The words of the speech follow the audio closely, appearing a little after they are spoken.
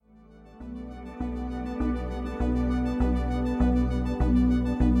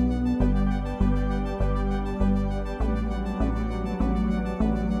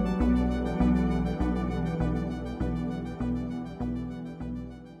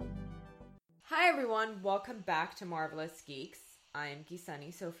everyone, welcome back to Marvelous Geeks. I'm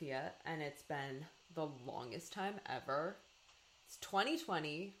Gisani Sophia, and it's been the longest time ever. It's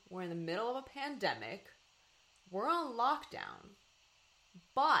 2020, we're in the middle of a pandemic, we're on lockdown,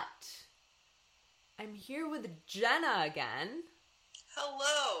 but I'm here with Jenna again.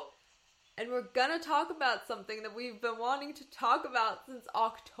 Hello! And we're gonna talk about something that we've been wanting to talk about since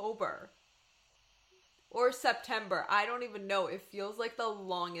October. Or September, I don't even know, it feels like the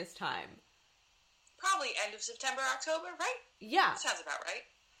longest time. Probably end of September, October, right? Yeah. Sounds about right.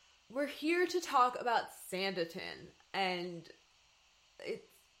 We're here to talk about Sanditon, and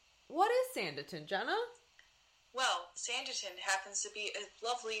what is Sanditon, Jenna? Well, Sanditon happens to be a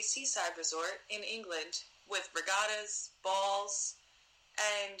lovely seaside resort in England with regattas, balls,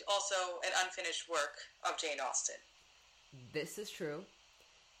 and also an unfinished work of Jane Austen. This is true.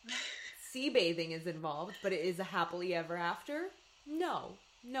 Sea bathing is involved, but it is a happily ever after? No,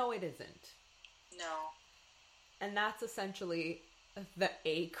 it isn't. No. And that's essentially the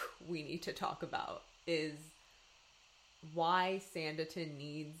ache we need to talk about, is why Sanditon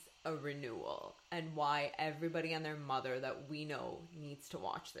needs a renewal and why everybody and their mother that we know needs to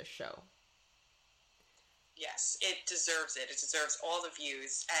watch this show. Yes, it deserves it. It deserves all the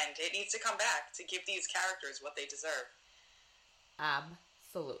views, and it needs to come back to give these characters what they deserve.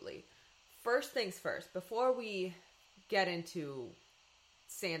 Absolutely. First things first, before we get into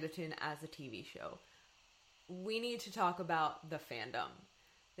Sanditon as a TV show, we need to talk about the fandom.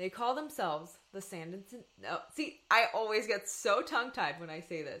 They call themselves the Sanditon... No, see, I always get so tongue-tied when I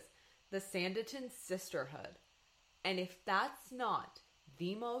say this. The Sanditon Sisterhood. And if that's not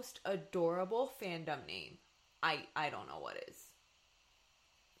the most adorable fandom name, I don't know what is.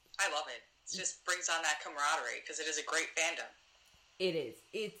 I love it. It just brings on that camaraderie, because it is a great fandom. It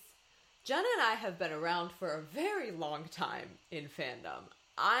is. Jenna and I have been around for a very long time in fandom.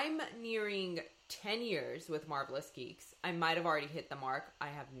 I'm nearing 10 years with Marvelous Geeks. I might have already hit the mark. I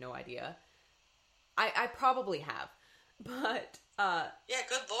have no idea. I probably have. But, yeah,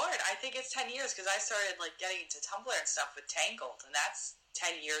 good lord. I think it's 10 years, because I started, getting into Tumblr and stuff with Tangled, and that's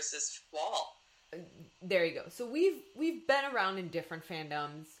 10 years this fall. There you go. So we've been around in different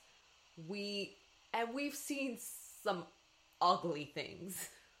fandoms. We've seen some ugly things.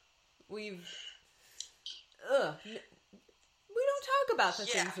 We don't talk about the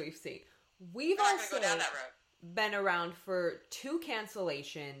things we've seen. We've also go down that road. Been around for 2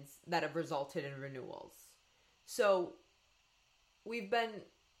 cancellations that have resulted in renewals. So we've been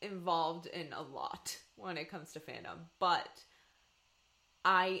involved in a lot when it comes to fandom. But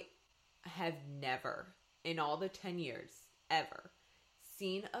I have never, in all the 10 years, ever,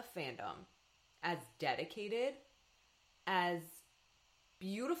 seen a fandom as dedicated, as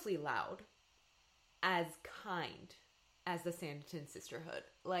beautifully loud, as kind as the Sanditon Sisterhood.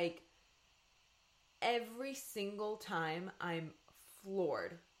 Every single time I'm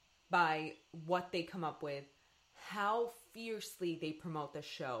floored by what they come up with, how fiercely they promote the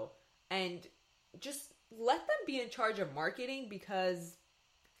show, and just let them be in charge of marketing, because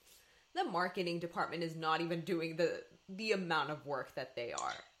the marketing department is not even doing the amount of work that they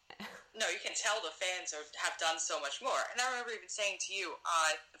are. No, you can tell the fans have done so much more. And I remember even saying to you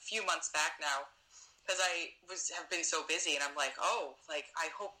a few months back now, because I have been so busy, and I'm like, I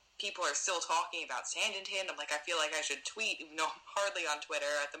hope people are still talking about Sanditon. I'm like, I feel like I should tweet, even though I'm hardly on Twitter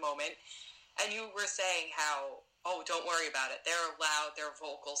at the moment. And you were saying how, don't worry about it. They're loud, they're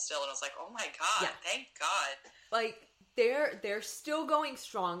vocal still. And I was like, oh my God, yeah. Thank God. They're still going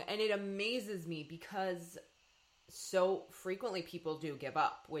strong, and it amazes me because so frequently people do give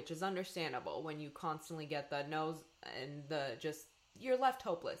up, which is understandable when you constantly get the no's and you're left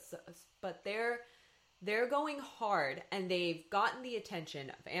hopeless. But they're going hard, and they've gotten the attention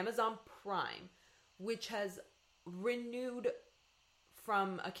of Amazon Prime, which has renewed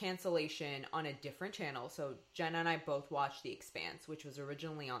from a cancellation on a different channel. So Jenna and I both watched The Expanse, which was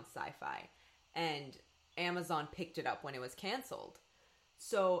originally on Sci-Fi, and Amazon picked it up when it was canceled.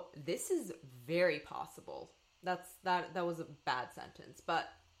 So this is very possible. That was a bad sentence, but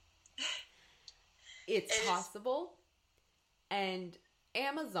it's possible. And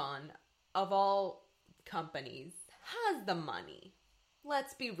Amazon, of all companies, has the money.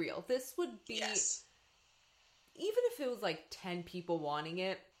 Let's be real. This would be, yes. Even if it was 10 people wanting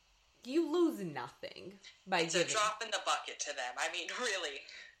it, you lose nothing by giving. It's a drop in the bucket to them. I mean, really.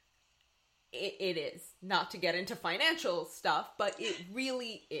 It is. Not to get into financial stuff, but it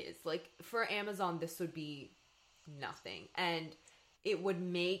really is. For Amazon, this would be nothing. And it would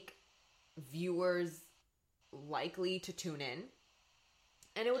make viewers likely to tune in.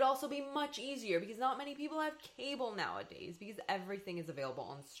 And it would also be much easier because not many people have cable nowadays because everything is available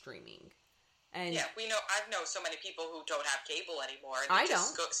on streaming. And yeah, I know so many people who don't have cable anymore, and I they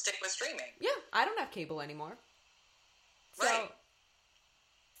just don't. stick with streaming. Yeah, I don't have cable anymore. So, right.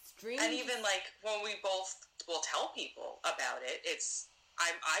 Streaming. And even like when we both will tell people about it,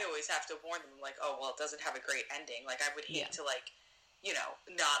 I always have to warn them, like, oh, well, it doesn't have a great ending. Like, I would hate to, like,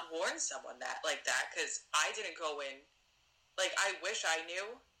 not warn someone that, because I didn't go in, like, I wish I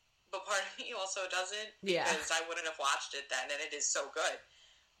knew, but part of me also doesn't, because I wouldn't have watched it then, and it is so good.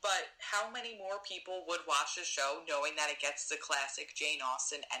 But how many more people would watch the show knowing that it gets the classic Jane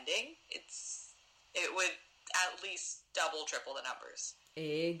Austen ending? It would at least double, triple the numbers.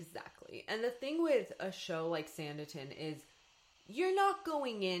 Exactly. And the thing with a show like Sanditon is you're not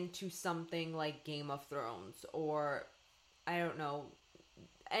going into something like Game of Thrones or, I don't know,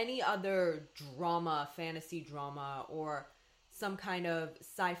 any other drama, fantasy drama, or some kind of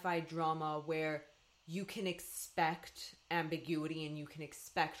sci-fi drama where you can expect ambiguity and you can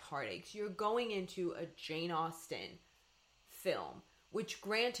expect heartaches. You're going into a Jane Austen film, which,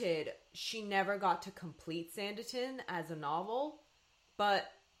 granted, she never got to complete Sanditon as a novel, but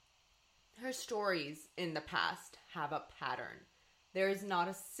her stories in the past have a pattern. There is not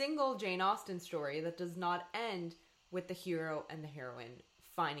a single Jane Austen story that does not end with the hero and the heroine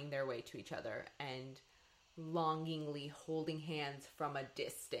finding their way to each other and longingly holding hands from a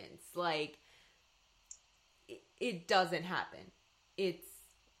distance. Like, it doesn't happen. It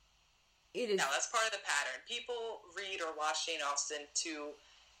is. No, that's part of the pattern. People read or watch Jane Austen to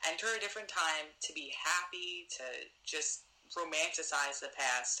enter a different time, to be happy, to just romanticize the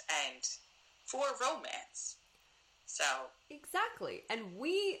past, and for romance. So exactly. And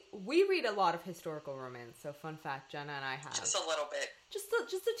we read a lot of historical romance. So fun fact, Jenna and I have just a little bit, just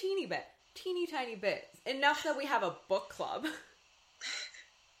a teeny bit, teeny tiny bit, enough that we have a book club.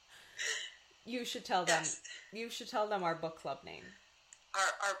 You should tell them. Yes. You should tell them our book club name.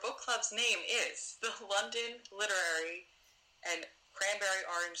 Our book club's name is the London Literary and Cranberry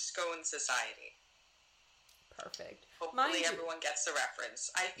Orange Scone Society. Perfect. Hopefully everyone gets the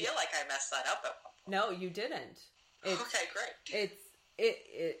reference. I feel like I messed that up at one point. No, you didn't. Okay, great.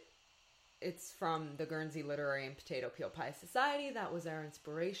 It's from the Guernsey Literary and Potato Peel Pie Society. That was our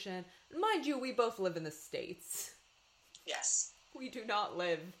inspiration. Mind you, we both live in the States. Yes. We do not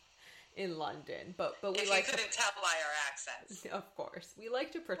live in London, but we if like. You couldn't tell by our accents. Of course, we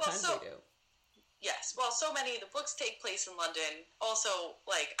like to pretend we do. Yes, well, so many of the books take place in London. Also,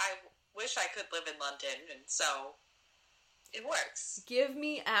 like, I wish I could live in London, and so it works. Give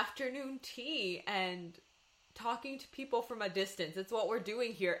me afternoon tea and talking to people from a distance. It's what we're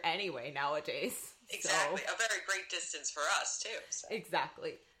doing here anyway nowadays. Exactly, a very great distance for us too. So.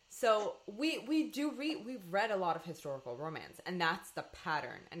 Exactly. So we've read a lot of historical romance, and that's the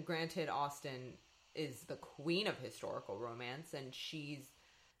pattern. And granted, Austen is the queen of historical romance, and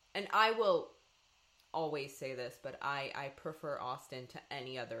I will always say this, but I prefer Austen to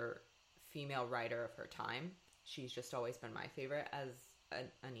any other female writer of her time. She's just always been my favorite as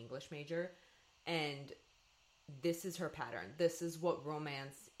an English major, and this is her pattern. This is what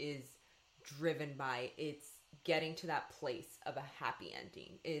romance is driven by. It's getting to that place of a happy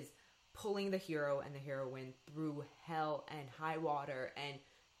ending, is pulling the hero and the heroine through hell and high water and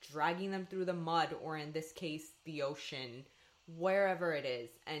dragging them through the mud, or in this case, the ocean, wherever it is.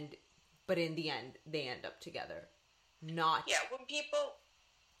 But in the end, they end up together. When people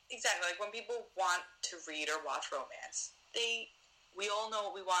want to read or watch romance, we all know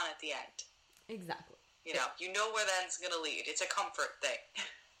what we want at the end. Exactly. You know where the end's going to lead. It's a comfort thing.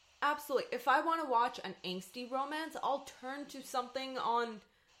 Absolutely. If I want to watch an angsty romance, I'll turn to something on,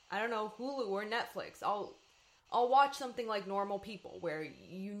 I don't know, Hulu or Netflix. I'll watch something like Normal People, where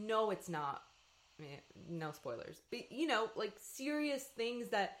it's not, no spoilers, but like serious things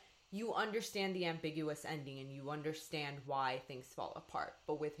that you understand the ambiguous ending and you understand why things fall apart.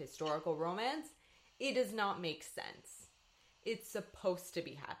 But with historical romance, it does not make sense. It's supposed to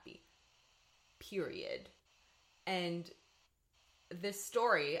be happy. Period. And this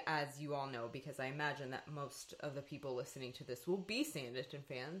story, as you all know, because I imagine that most of the people listening to this will be Sanditon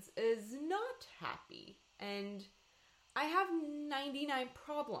fans, is not happy. And I have 99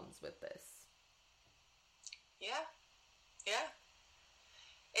 problems with this. Yeah.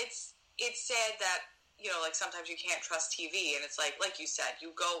 It's sad that, like sometimes you can't trust TV, and it's like you said,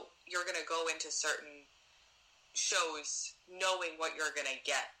 you're going to go into certain shows knowing what you're going to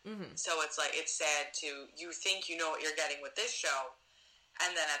get. Mm-hmm. So it's like, it's sad you think you know what you're getting with this show,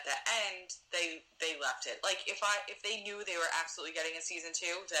 and then at the end, they left it. Like, if they knew they were absolutely getting a season 2,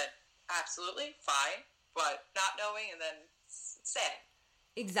 then absolutely, fine, but not knowing, and then it's sad.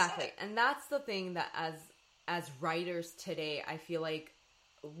 Exactly. And that's the thing that as writers today, I feel like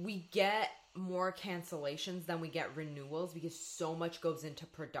we get more cancellations than we get renewals because so much goes into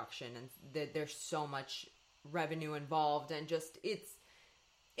production and there's so much revenue involved, and just it's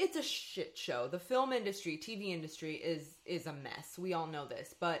a shit show. The film industry, TV industry is a mess. We all know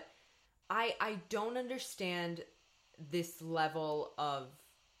this, but I don't understand this level of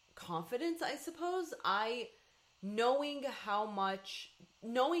confidence, I suppose. Knowing that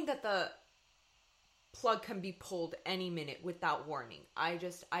the plug can be pulled any minute without warning. I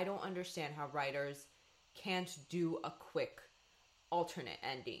don't understand how writers can't do a quick alternate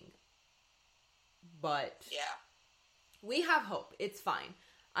ending. But yeah, we have hope. It's fine.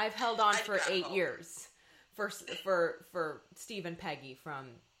 I've held on for 8 years for Steve and Peggy from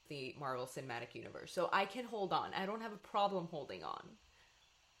the Marvel Cinematic Universe. So I can hold on. I don't have a problem holding on.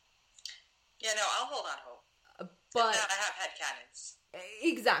 Yeah, no, I'll hold on hope. But I have headcanons.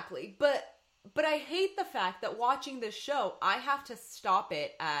 Exactly. But I hate the fact that watching this show, I have to stop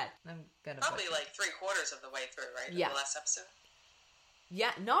it at... I'm gonna probably like 3/4 of the way through, right? Yeah. The last episode?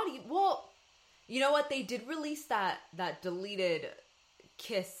 Yeah, not even... Well, you know what? They did release that deleted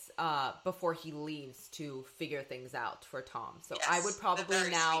kiss before he leaves to figure things out for Tom. So yes, I would probably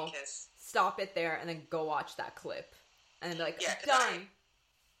now stop it there and then go watch that clip. And be like, yeah, done.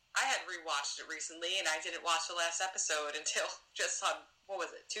 I had rewatched it recently, and I didn't watch the last episode until just on, what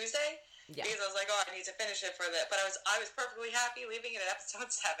was it, Tuesday? Yeah. Because I was like, oh, I need to finish it for that. But I was perfectly happy leaving it at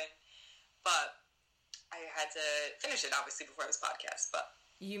episode 7. But I had to finish it, obviously, before this podcast. But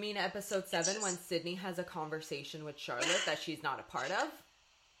you mean episode 7 when Sydney has a conversation with Charlotte that she's not a part of?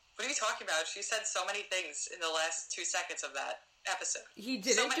 What are you talking about? She said so many things in the last 2 seconds of that episode. He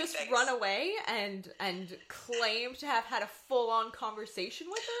didn't just run away and claim to have had a full-on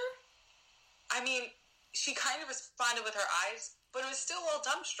conversation with her? I mean, she kind of responded with her eyes, but it was still all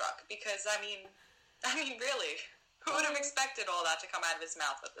dumbstruck because, I mean, really, who would have expected all that to come out of his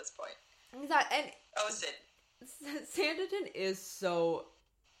mouth at this point? And Sid. Sanditon is so...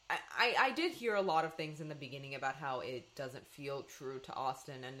 I did hear a lot of things in the beginning about how it doesn't feel true to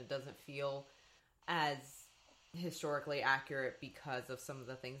Austen and it doesn't feel as historically accurate because of some of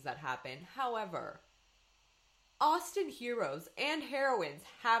the things that happen. However, Austen heroes and heroines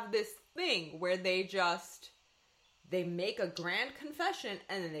have this thing where they make a grand confession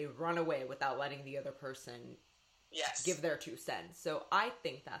and then they run away without letting the other person give their 2 cents. So I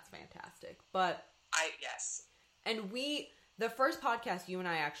think that's fantastic. But yes. And the first podcast you and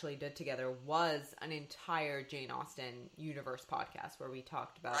I actually did together was an entire Jane Austen universe podcast where we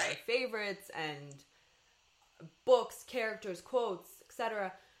talked about our favorites and books, characters, quotes,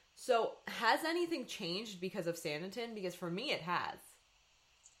 etc. So, has anything changed because of Sanditon? Because for me, it has.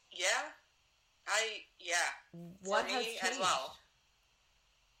 Yeah. What for has me changed? As well.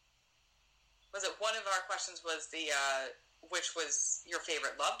 Was it one of our questions was which was your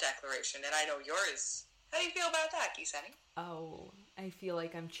favorite love declaration? And I know yours. How do you feel about that, Kiseni? Oh, I feel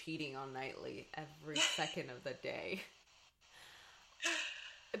like I'm cheating on Knightley every second of the day.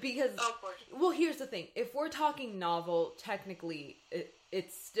 Because, well, here's the thing. If we're talking novel, technically,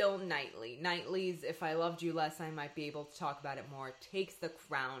 it's still Knightley. Knightley's If I Loved You Less, I Might Be Able to Talk About It More takes the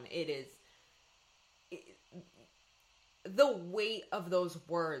crown. The weight of those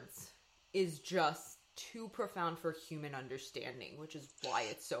words is just too profound for human understanding, which is why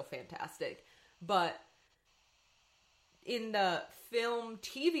it's so fantastic. But in the film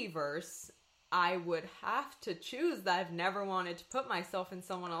TV verse, I would have to choose that I've never wanted to put myself in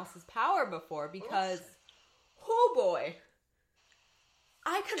someone else's power before because, oh boy,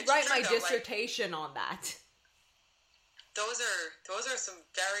 I could write my dissertation on that. Those are some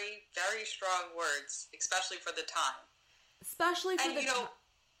very, very strong words, especially for the time. Especially for the time.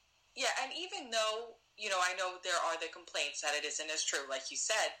 Yeah, and even though, I know there are the complaints that it isn't as true, like you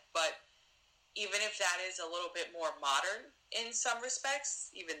said, but even if that is a little bit more modern in some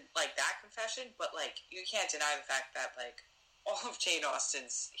respects, even like that confession, but like you can't deny the fact that like all of Jane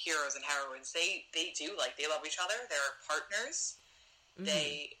Austen's heroes and heroines, they do like they love each other, they're partners,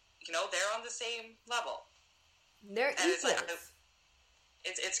 they they're on the same level. They're equals.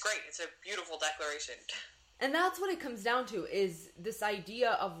 It's great. It's a beautiful declaration. And that's what it comes down to, is this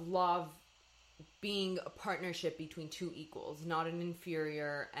idea of love being a partnership between 2 equals, not an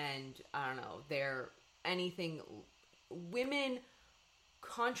inferior and, I don't know, they're anything. Women,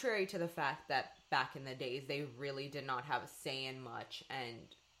 contrary to the fact that back in the days they really did not have a say in much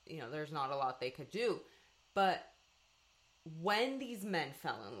and, there's not a lot they could do. But when these men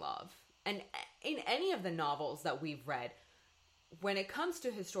fell in love, and in any of the novels that we've read, when it comes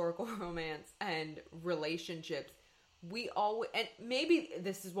to historical romance and relationships, we always, and maybe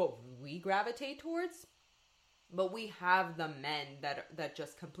this is what we gravitate towards, But we have the men that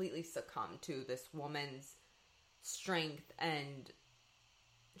just completely succumb to this woman's strength and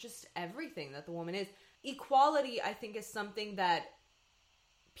just everything that the woman is. Equality, I think, is something that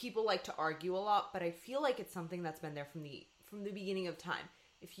people like to argue a lot, but I feel like it's something that's been there from the beginning of time.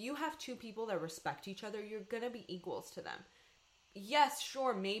 If you have two people that respect each other, you're gonna be equals to them. Yes,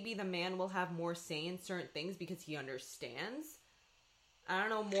 sure, maybe the man will have more say in certain things because he understands, I don't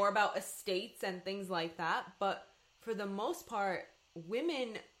know, more about estates and things like that, but for the most part,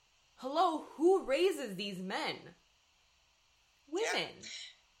 women, hello, who raises these men? Women.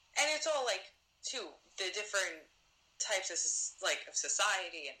 Yeah. And it's all, like, too, the different types of, like, of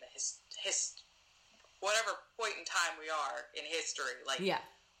society and the whatever point in time we are in history, like, yeah,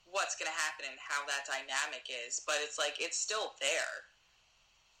 what's going to happen and how that dynamic is. But it's like, it's still there.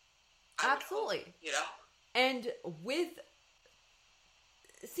 Absolutely. Hope, you know? And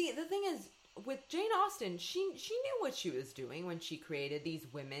the thing is, with Jane Austen, she knew what she was doing when she created these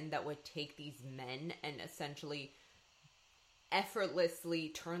women that would take these men and essentially effortlessly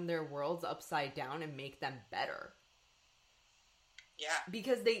turn their worlds upside down and make them better. Yeah.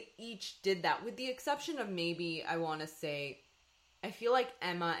 Because they each did that, with the exception of maybe, I want to say, I feel like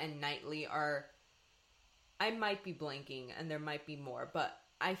Emma and Knightley are, I might be blanking and there might be more, but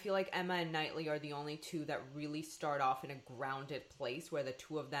I feel like Emma and Knightley are the only two that really start off in a grounded place where the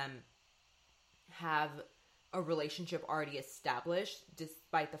two of them have a relationship already established,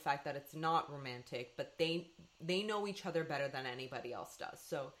 despite the fact that it's not romantic, but they know each other better than anybody else does.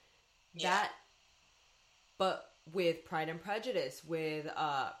 So that, but with Pride and Prejudice, with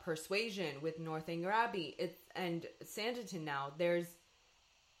Persuasion, with Northanger Abbey, and Sanditon now, there's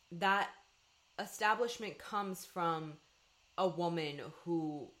that establishment comes from a woman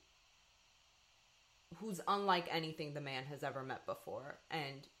who's unlike anything the man has ever met before,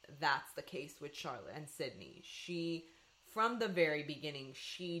 and that's the case with Charlotte and Sidney. She, from the very beginning,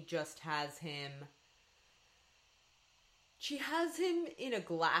 she just has him. She has him in a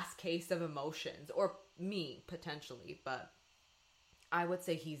glass case of emotions, or me, potentially, but I would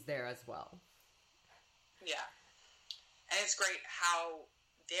say he's there as well. Yeah. And it's great how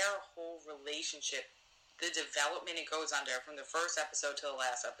their whole relationship, the development it goes under from the first episode to the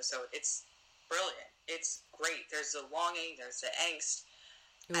last episode, it's brilliant. It's great. There's the longing, there's the angst,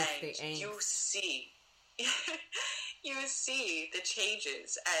 and you see the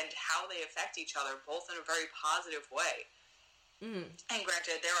changes and how they affect each other, both in a very positive way. Mm. And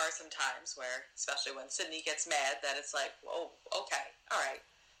granted, there are some times where, especially when Sidney gets mad, that it's like, whoa, okay, all right,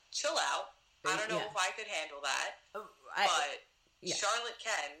 chill out. I don't know if I could handle that, but Charlotte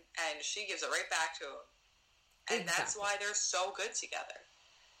can, and she gives it right back to him. And that's why they're so good together.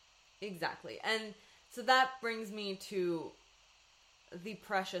 Exactly. And so that brings me to the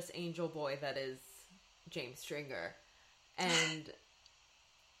precious angel boy that is James Stringer. And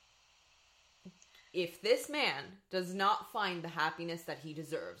if this man does not find the happiness that he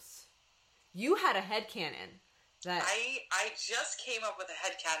deserves, you had a headcanon that... I just came up with a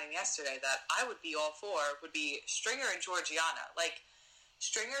headcanon yesterday that I would be all for, would be Stringer and Georgiana. Like,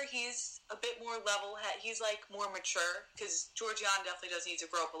 Stringer, he's a bit more level-headed. He's, like, more mature, because Georgiana definitely does need to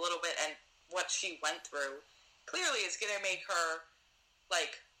grow up a little bit, and what she went through clearly is going to make her,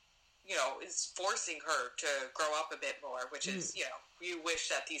 like, you know, is forcing her to grow up a bit more, which is, you know, you wish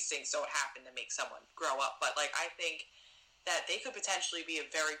that these things don't happen to make someone grow up. But, like, I think that they could potentially be a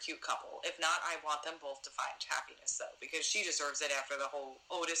very cute couple. If not, I want them both to find happiness, though, because she deserves it after the whole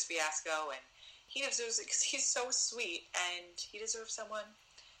Otis fiasco, and he deserves it because he's so sweet, and he deserves someone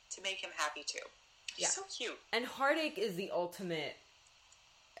to make him happy, too. He's so cute. And heartache is the ultimate...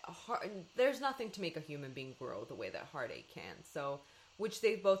 There's nothing to make a human being grow the way that heartache can. So, which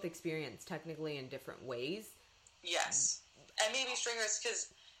they've both experienced technically in different ways. Yes. And maybe Stringer's, because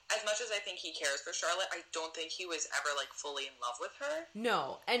as much as I think he cares for Charlotte, I don't think he was ever, like, fully in love with her.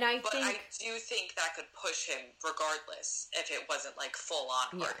 No, and I do think that could push him regardless if it wasn't, like,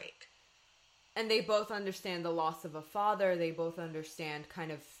 full-on heartache. And they both understand the loss of a father. They both understand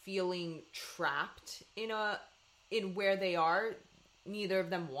kind of feeling trapped in where they are. Neither of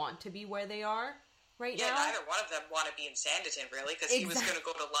them want to be where they are right now. Yeah, neither one of them want to be in Sanditon, really, because he was going to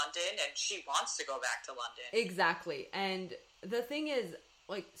go to London, and she wants to go back to London. Exactly. And the thing is,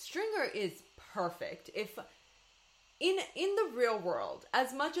 like, Stringer is perfect. If in the real world,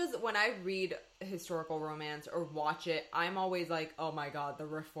 as much as when I read historical romance or watch it, I'm always like, oh my god, the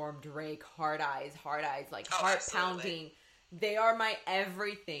reformed rake, hard eyes, like heart pounding. They are my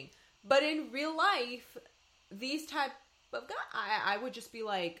everything. But in real life, these type of guys, I would just be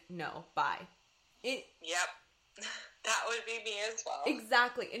like, no, bye. Yep. That would be me as well.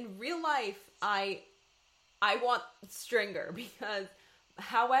 Exactly. In real life, I I want Stringer because,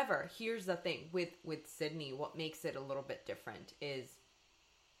 however, here's the thing with Sydney, what makes it a little bit different is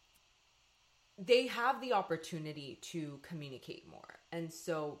they have the opportunity to communicate more. And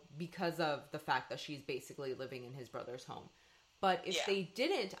so because of the fact that she's basically living in his brother's home. But if they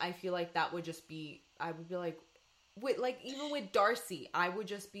didn't, I feel like that would just be, I would be like, even with Darcy, I would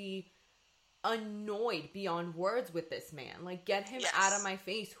just be annoyed beyond words with this man. Like, get him out of my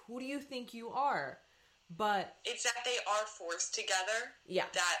face. Who do you think you are? But it's that they are forced together. Yeah.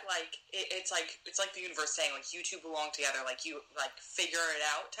 That, like, it's like the universe saying, like, you two belong together. Like, you, like, figure it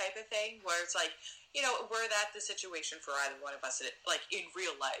out type of thing. Where it's like, you know, were that the situation for either one of us, like, in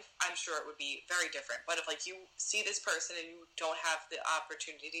real life, I'm sure it would be very different. But if, like, you see this person and you don't have the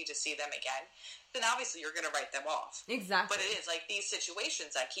opportunity to see them again, then obviously you're going to write them off. Exactly. But it is, like, these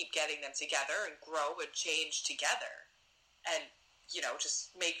situations that keep getting them together and grow and change together. And, you know,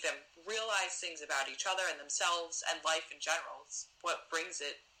 just make them realize things about each other and themselves and life in general. It's what brings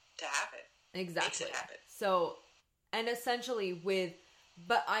it to happen. Exactly. Makes it happen. So, and essentially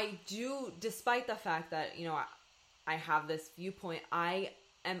but I do, despite the fact that, you know, I have this viewpoint, I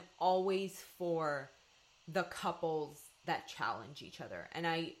am always for the couples that challenge each other.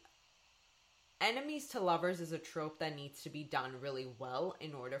 And enemies to lovers is a trope that needs to be done really well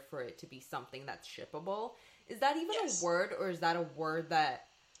in order for it to be something that's shippable. Is that even a word, or is that a word that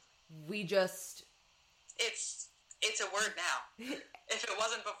we just... It's a word now. If it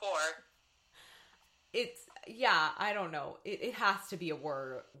wasn't before... I don't know. It has to be a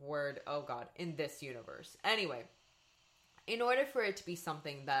word, oh god, in this universe. Anyway, in order for it to be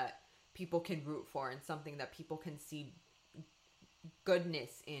something that people can root for and something that people can see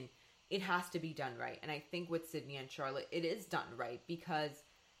goodness in, it has to be done right. And I think with Sydney and Charlotte, it is done right because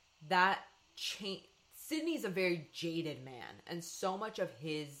that change... Sydney's a very jaded man, and so much of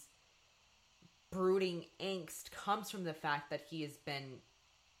his brooding angst comes from the fact that he has been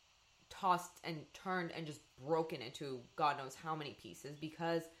tossed and turned and just broken into God knows how many pieces,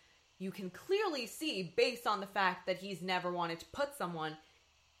 because you can clearly see, based on the fact that he's never wanted to put someone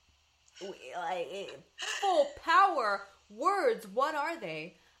like full power words, what are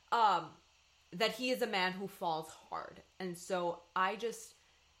they? That he is a man who falls hard. And so I just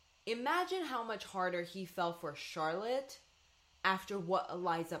imagine how much harder he fell for Charlotte after what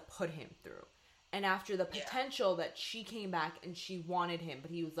Eliza put him through. And after the potential that she came back and she wanted him,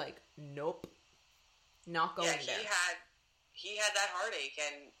 but he was like, nope, not going there. He had that heartache,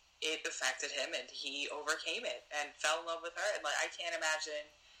 and it affected him, and he overcame it and fell in love with her. And, like, I can't imagine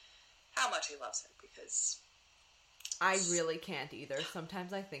how much he loves her, because... I really can't either.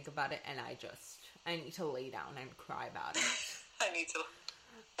 Sometimes I think about it, and I need to lay down and cry about it. I need to...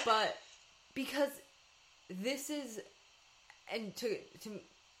 But because this is, and to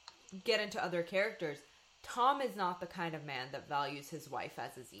get into other characters, Tom is not the kind of man that values his wife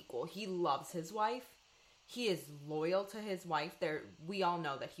as his equal. He loves his wife. He is loyal to his wife. We all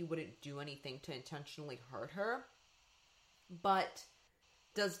know that he wouldn't do anything to intentionally hurt her. But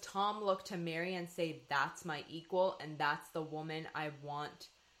does Tom look to Mary and say, that's my equal and that's the woman I want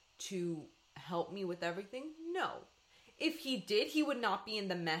to help me with everything? No. If he did, he would not be in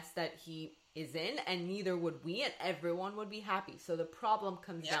the mess that he is in, and neither would we, and everyone would be happy. So the problem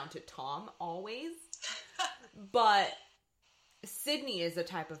comes down to Tom, always. But Sydney is a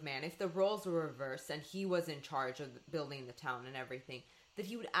type of man, if the roles were reversed and he was in charge of building the town and everything, that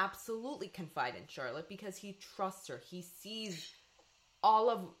he would absolutely confide in Charlotte because he trusts her. He sees all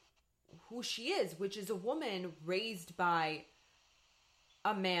of who she is, which is a woman raised by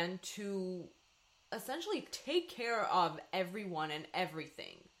a man to essentially take care of everyone and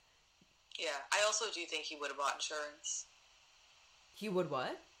everything. Yeah, I also do think he would have bought insurance. He would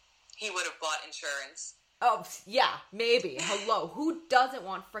what? He would have bought insurance. Oh, yeah, maybe. Hello. Who doesn't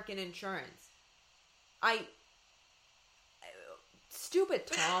want frickin' insurance? Stupid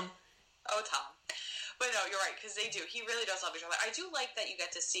Tom. Oh, Tom. But no, you're right, because they do. He really does love each other. I do like that you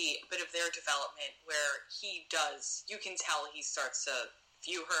get to see a bit of their development where you can tell he starts to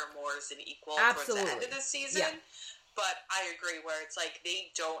view her more as an equal towards the end of the season. Yeah. But I agree where it's like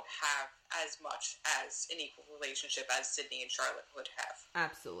they don't have as much as an equal relationship as Sydney and Charlotte would have.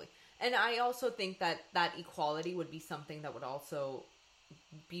 Absolutely. And I also think that equality would be something that would also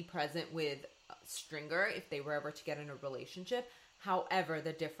be present with Stringer if they were ever to get in a relationship. However,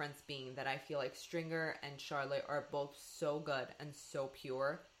 the difference being that I feel like Stringer and Charlotte are both so good and so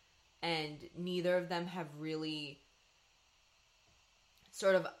pure, and neither of them have really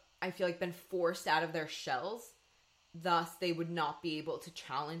sort of, I feel like, been forced out of their shells. Thus, they would not be able to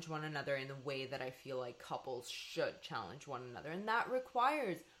challenge one another in the way that I feel like couples should challenge one another. And that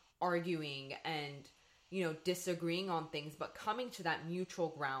requires arguing and disagreeing on things, but coming to that mutual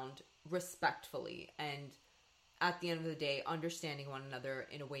ground respectfully, and at the end of the day, understanding one another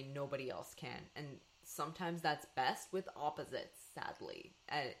in a way nobody else can. And sometimes that's best with opposites, sadly.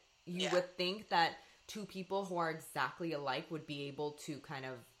 You would think that two people who are exactly alike would be able to kind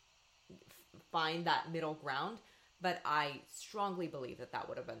of find that middle ground, but I strongly believe that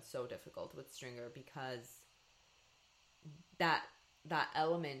would have been so difficult with Stringer, because that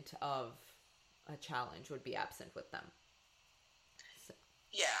element of a challenge would be absent with them. So.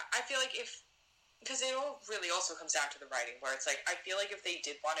 Yeah, I feel like because it all really also comes down to the writing, where it's like, I feel like if they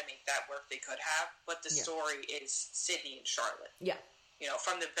did want to make that work, they could have, but the story is Sydney and Charlotte. Yeah.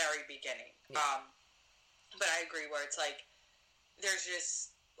 From the very beginning. Yeah. But I agree where it's like, there's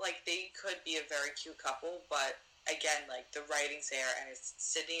just, like, they could be a very cute couple, but again, like, the writing's there, and it's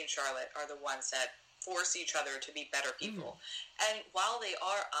Sydney and Charlotte are the ones that force each other to be better people. Mm-hmm. And while they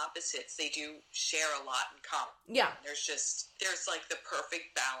are opposites, they do share a lot in common. Yeah. There's like the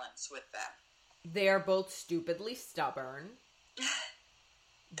perfect balance with them. They are both stupidly stubborn.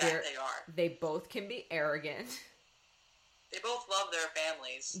 They are. They both can be arrogant. They both love their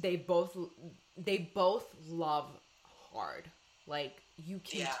families. They both love hard. Like, you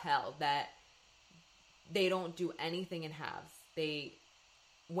can tell that they don't do anything in halves.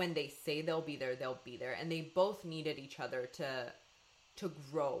 When they say they'll be there, they'll be there. And they both needed each other to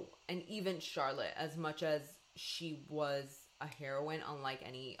grow. And even Charlotte, as much as she was a heroine unlike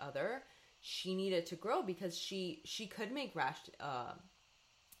any other, she needed to grow, because she could make rash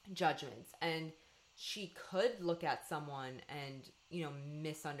judgments, and she could look at someone and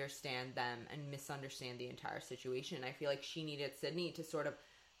misunderstand them and misunderstand the entire situation. I feel like she needed Sydney to sort of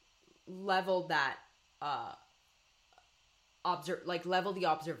level that level the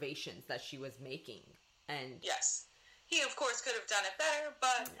observations that she was making. And yes, he of course could have done it better,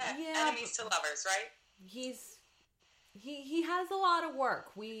 but enemies to lovers, right? He has a lot of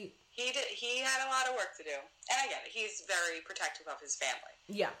work. He had a lot of work to do. And I get it. He's very protective of his family.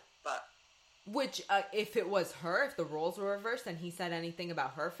 Yeah. But which, if it was her, if the roles were reversed and he said anything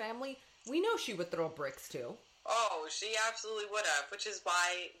about her family, we know she would throw bricks too. Oh, she absolutely would have, which is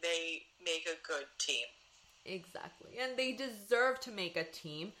why they make a good team. Exactly. And they deserve to make a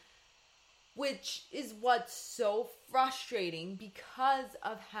team, which is what's so frustrating because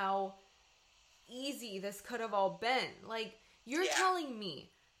of how easy this could have all been. Like, you're telling me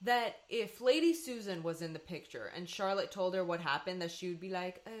that if Lady Susan was in the picture and Charlotte told her what happened, that she would be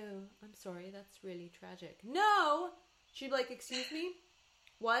like, oh, I'm sorry, that's really tragic. No! She'd be like, excuse me?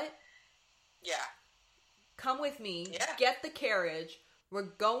 What? Yeah. Come with me. Yeah. Get the carriage. We're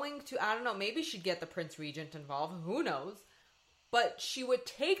going to, I don't know, maybe she'd get the Prince Regent involved. Who knows? But she would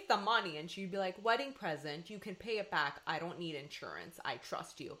take the money and she'd be like, wedding present, you can pay it back. I don't need insurance. I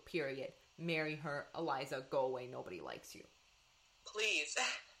trust you. Period. Marry her. Eliza, go away. Nobody likes you. Please.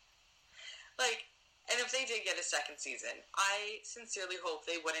 And if they did get a second season, I sincerely hope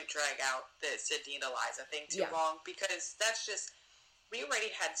they wouldn't drag out the Sydney and Eliza thing too long, because that's just, we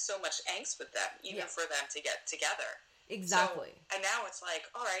already had so much angst with them, even for them to get together. Exactly. So, and now it's like,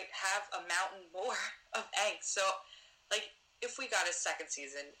 all right, have a mountain more of angst. So, if we got a second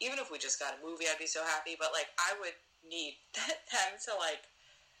season, even if we just got a movie, I'd be so happy, but, I would need them to,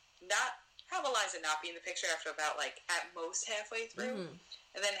 not have Eliza not be in the picture after about, at most halfway through,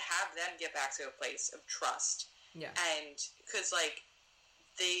 and then have them get back to a place of trust. Yeah. And, because, I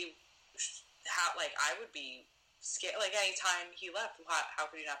would be scared, anytime he left, how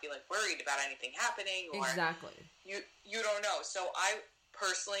could you not be, worried about anything happening, or... Exactly. You don't know. So, I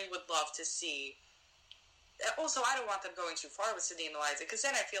personally would love to see... Also, I don't want them going too far with Sydney and Eliza, because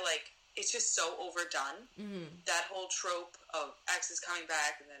then I feel like it's just so overdone. Mm-hmm. That whole trope of exes coming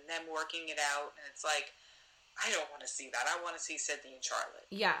back and then them working it out, and it's like, I don't want to see that. I want to see Sydney and Charlotte.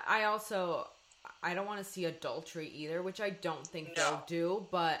 Yeah, I don't want to see adultery either, which I don't think they'll do,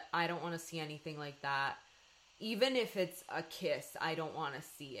 but I don't want to see anything like that. Even if it's a kiss, I don't want to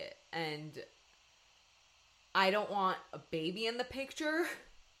see it. And I don't want a baby in the picture.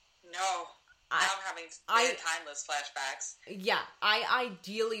 No. I'm having timeless flashbacks. Yeah, I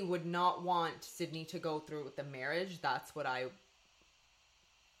ideally would not want Sydney to go through with the marriage. That's what I...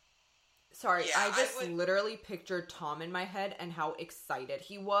 Sorry, I just literally pictured Tom in my head and how excited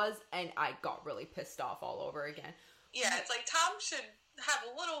he was, and I got really pissed off all over again. Yeah, it's like Tom should have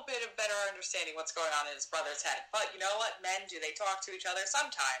a little bit of better understanding what's going on in his brother's head. But you know what? Men, do they talk to each other?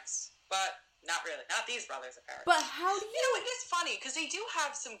 Sometimes. But... not really. Not these brothers, apparently. But how do you... You know, it is funny, because they do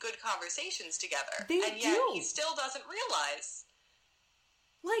have some good conversations together. They and yet he still doesn't realize.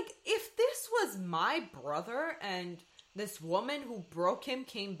 If this was my brother and this woman who broke him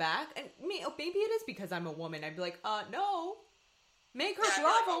came back, and maybe it is because I'm a woman. I'd be like, no, make her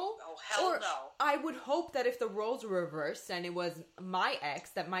grovel. Like, oh, hell or no. I would hope that if the roles were reversed and it was my ex,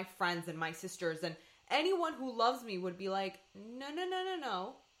 that my friends and my sisters and anyone who loves me would be like,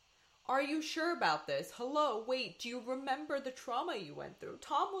 no. Are you sure about this? Hello, wait, do you remember the trauma you went through?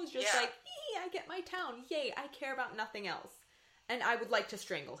 Tom was just like, I get my town. Yay, I care about nothing else. And I would like to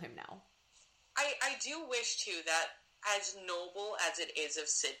strangle him now. I do wish, too, that as noble as it is of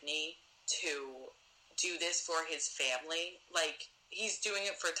Sydney to do this for his family, like, he's doing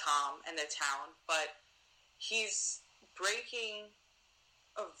it for Tom and the town, but he's breaking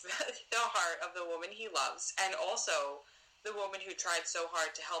the heart of the woman he loves, and also the woman who tried so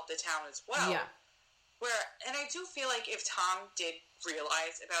hard to help the town as well. Yeah. And I do feel like if Tom did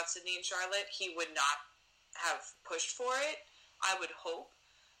realize about Sydney and Charlotte, he would not have pushed for it. I would hope.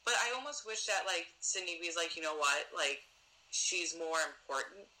 But I almost wish that, like, Sydney was like, you know what? Like, she's more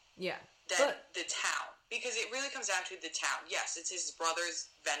important than the town. Because it really comes down to the town. Yes, it's his brother's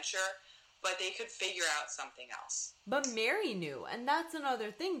venture, but they could figure out something else. But Mary knew, and that's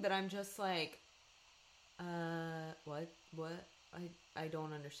another thing that I'm just like, what? I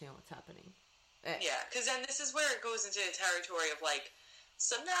don't understand what's happening. Yeah, because then this is where it goes into the territory of, like,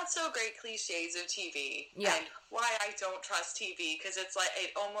 some not-so-great cliches of TV, and why I don't trust TV, because it's like,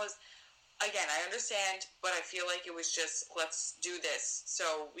 it almost, again, I understand, but I feel like it was just, let's do this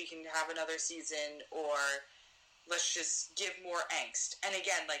so we can have another season, or let's just give more angst. And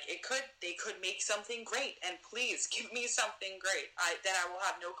again, like, they could make something great, and please, give me something great. Then I will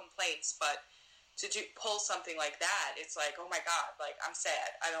have no complaints, but to pull something like that, it's like, oh my god, like, I'm sad.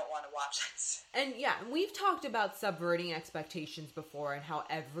 I don't want to watch this. And yeah, we've talked about subverting expectations before and how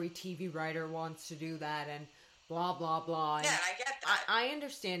every TV writer wants to do that and blah, blah, blah. And yeah, I get that. I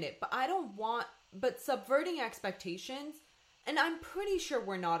understand it, but but subverting expectations, and I'm pretty sure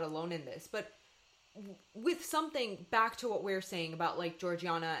we're not alone in this, but with something, back to what we were saying about, like,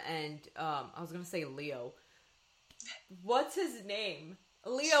 Georgiana and, I was going to say Leo. What's his name?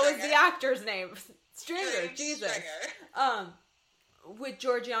 Leo Stringer. is the actor's name. Stringer, Jesus. Stringer. With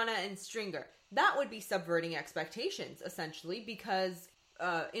Georgiana and Stringer. That would be subverting expectations, essentially, because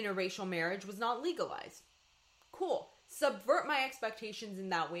interracial marriage was not legalized. Cool. Subvert my expectations in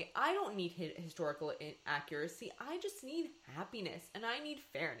that way. I don't need historical accuracy. I just need happiness, and I need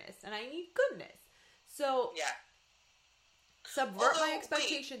fairness, and I need goodness. So, subvert my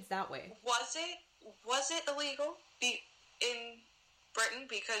expectations that way. Was it illegal in Britain?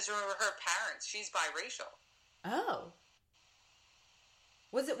 Because remember, her parents, she's biracial. Oh.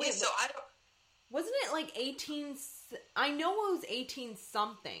 Was it, so I don't... Wasn't it like 18... I know it was 18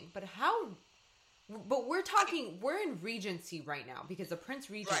 something, but how... But we're we're in Regency right now, because the Prince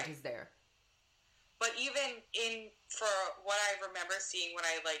Regent is there. But even for what I remember seeing when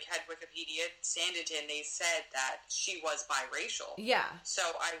I, like, had Wikipedia Sanditon, they said that she was biracial. Yeah. So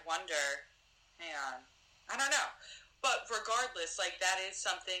I wonder, hang on, I don't know. But regardless, like, that is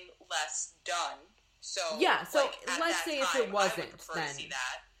something less done. So yeah, so like, let's say if it wasn't, I would prefer then to see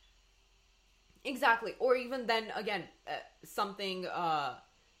that. Exactly. Or even then, again, something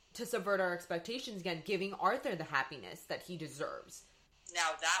to subvert our expectations, again, giving Arthur the happiness that he deserves.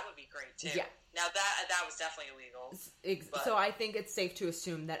 Now that would be great too. Yeah. Now that was definitely illegal. So I think it's safe to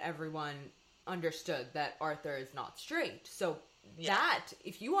assume that everyone understood that Arthur is not straight. So that,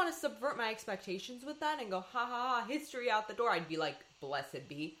 if you want to subvert my expectations with that and go, ha ha ha, history out the door, I'd be like, blessed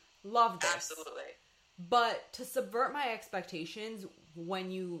be. Love this. Absolutely. But to subvert my expectations when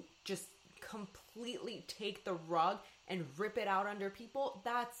you just completely take the rug and rip it out under people,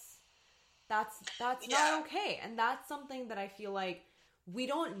 that's not okay. And that's something that I feel like we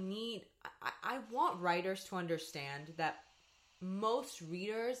don't need. I want writers to understand that most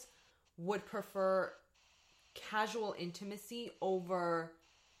readers would prefer casual intimacy over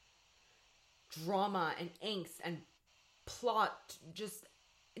drama and angst and plot. Just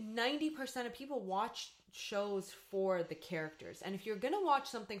 90% of people watch shows for the characters. And if you're going to watch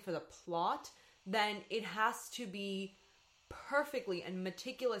something for the plot, then it has to be perfectly and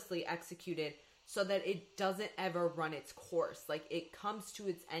meticulously executed so that it doesn't ever run its course. Like, it comes to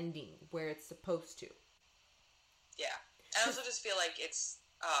its ending where it's supposed to. Yeah. I also just feel like it's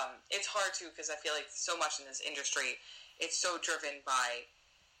hard to, because I feel like so much in this industry, it's so driven by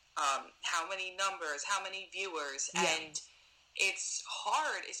how many numbers, how many viewers, and it's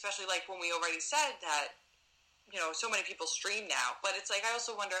hard, especially like when we already said that, you know, so many people stream now, but it's like, I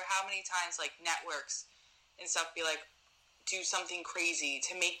also wonder how many times, like, networks and stuff be like, do something crazy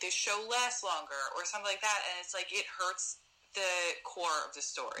to make this show last longer or something like that, and it's like, it hurts the core of the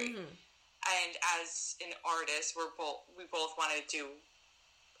story. Mm-hmm. And as an artist, we both want to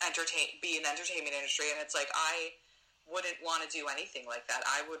be in the entertainment industry, and it's like I wouldn't want to do anything like that.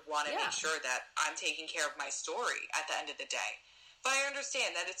 I would want to make sure that I'm taking care of my story at the end of the day. But I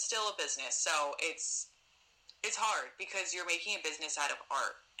understand that it's still a business, so it's hard because you're making a business out of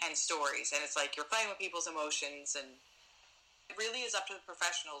art and stories, and it's like you're playing with people's emotions, and it really is up to the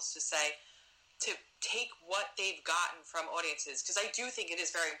professionals to take what they've gotten from audiences, because I do think it is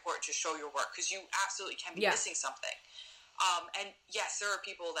very important to show your work, because you absolutely can be missing something. And yes, there are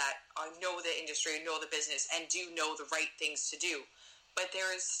people that know the industry, know the business, and do know the right things to do. But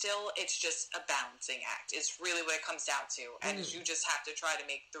there is still, it's just a balancing act. It's really what it comes down to. And you just have to try to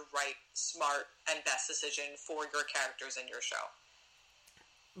make the right, smart, and best decision for your characters and your show.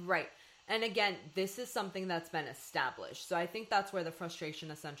 Right. And again, this is something that's been established. So I think that's where the frustration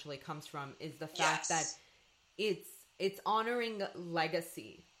essentially comes from, is the fact that it's honoring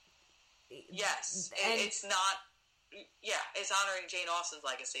legacy. Yes. It's not... Yeah, it's honoring Jane Austen's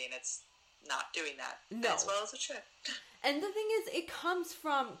legacy, and it's not doing that as well as it should. And the thing is, it comes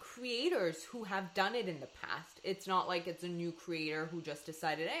from creators who have done it in the past. It's not like it's a new creator who just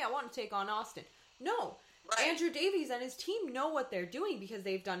decided, hey, I want to take on Austen. No. Right. Andrew Davies and his team know what they're doing because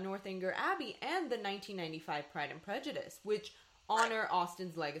they've done Northanger Abbey and the 1995 Pride and Prejudice, which honor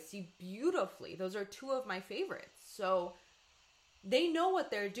Austen's legacy beautifully. Those are two of my favorites. So... they know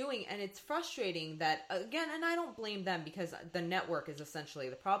what they're doing, and it's frustrating that, again, and I don't blame them because the network is essentially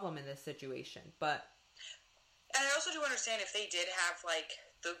the problem in this situation, but... And I also do understand if they did have, like,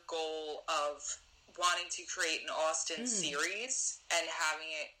 the goal of wanting to create an Austen series and having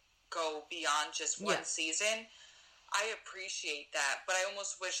it go beyond just one season, I appreciate that, but I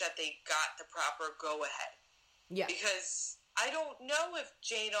almost wish that they got the proper go-ahead. Yeah. Because I don't know if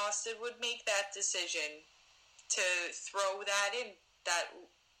Jane Austen would make that decision to throw that in, that,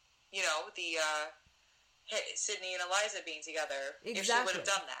 you know, the Sydney and Eliza being together, if she would have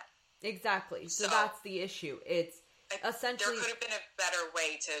done that. Exactly. So that's the issue. It's essentially... there could have been a better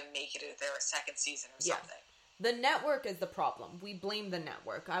way to make it if there was a second season or something. The network is the problem. We blame the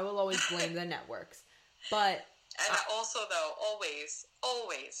network. I will always blame the networks. But... and also, though, always,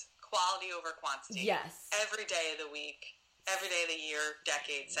 quality over quantity. Yes. Every day of the week, every day of the year,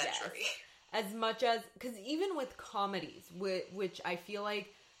 decade, century. Yes. As much as, because even with comedies, which I feel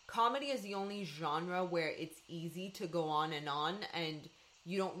like comedy is the only genre where it's easy to go on and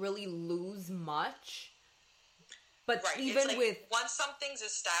you don't really lose much. But even like, with... once something's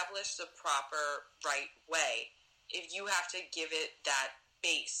established the proper right way, if you have to give it that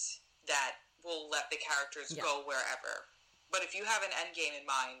base that will let the characters go wherever. But if you have an end game in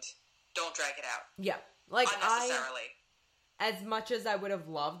mind, don't drag it out. Yeah. Like unnecessarily. As much as I would have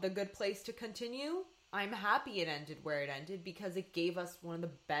loved The Good Place to continue, I'm happy it ended where it ended because it gave us one of the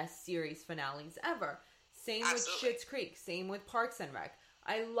best series finales ever. Same with Schitt's Creek, same with Parks and Rec.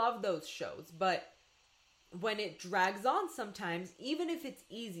 I love those shows, but when it drags on sometimes, even if it's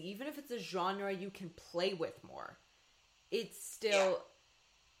easy, even if it's a genre you can play with more, it's still,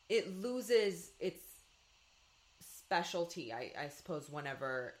 it loses its specialty, I suppose,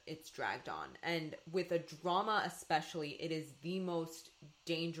 whenever it's dragged on. And with a drama especially, it is the most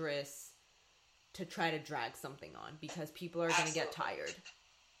dangerous to try to drag something on because people are going to get tired.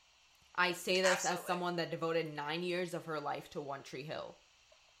 I say this as someone that devoted 9 years of her life to One Tree Hill.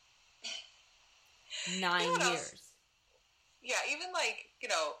 9 years. Yeah, even like, you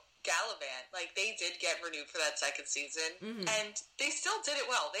know, Gallivant, like, they did get renewed for that second season, and they still did it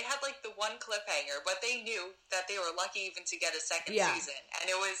well. They had, like, the one cliffhanger, but they knew that they were lucky even to get a second season, and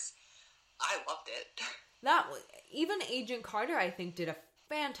it was, I loved it. Even Agent Carter, I think, did a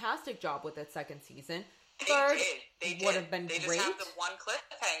fantastic job with its second season. They would have been great. They just have the one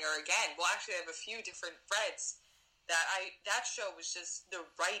cliffhanger again. Well, actually, they have a few different threads. That show was just the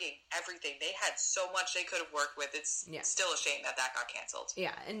writing, everything. They had so much they could have worked with. It's still a shame that got canceled.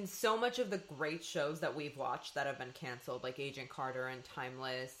 Yeah, and so much of the great shows that we've watched that have been canceled, like Agent Carter and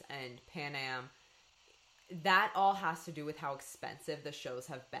Timeless and Pan Am, that all has to do with how expensive the shows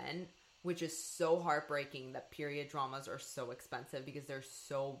have been, which is so heartbreaking that period dramas are so expensive because they're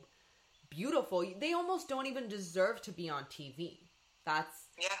so beautiful. They almost don't even deserve to be on TV.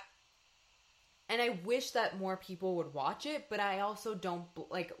 And I wish that more people would watch it, but I also don't,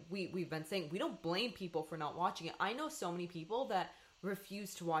 like, we've been saying, we don't blame people for not watching it. I know so many people that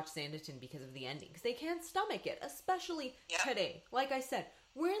refuse to watch Sanditon because of the ending, because they can't stomach it, especially today. Like I said,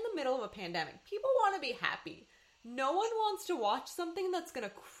 we're in the middle of a pandemic. People want to be happy. No one wants to watch something that's going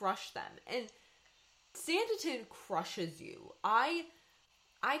to crush them. And Sanditon crushes you. I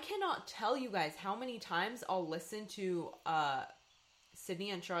cannot tell you guys how many times I'll listen to Sydney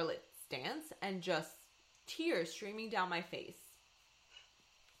and Charlotte dance and just tears streaming down my face.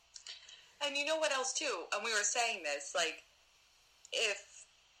 And you know what else too? And we were saying this,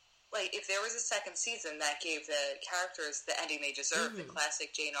 if there was a second season that gave the characters the ending they deserve, the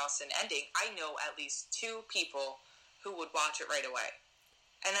classic Jane Austen ending, I know at least 2 people who would watch it right away.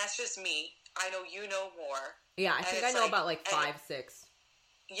 And that's just me. I know you know more. Yeah, I think I know about 5, 6.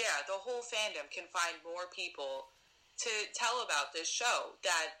 Yeah, the whole fandom can find more people to tell about this show,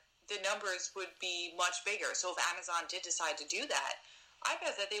 that the numbers would be much bigger. So if Amazon did decide to do that, I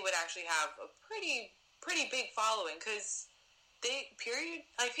bet that they would actually have a pretty big following, because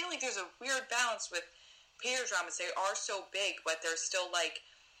I feel like there's a weird balance with period dramas. They are so big, but they're still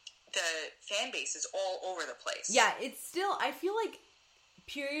the fan base is all over the place. Yeah, it's still, I feel like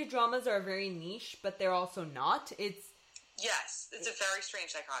period dramas are very niche, but they're also not. Yes, it's a very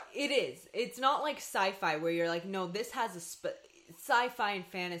strange dichotomy. It is. It's not like sci-fi where you're like, no, this has sci-fi and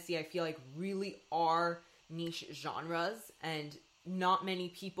fantasy, I feel like, really are niche genres, and not many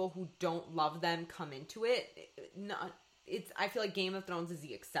people who don't love them come into it. I feel like Game of Thrones is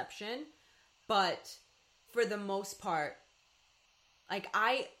the exception, but for the most part,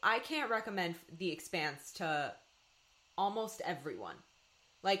 I can't recommend The Expanse to almost everyone.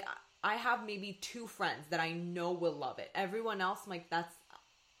 I have maybe 2 friends that I know will love it. Everyone else, I'm like,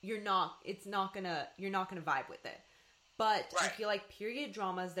 you're not gonna vibe with it. But right. I feel like period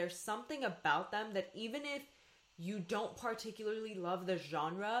dramas, there's something about them that even if you don't particularly love the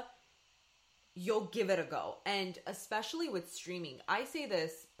genre, you'll give it a go. And especially with streaming, I say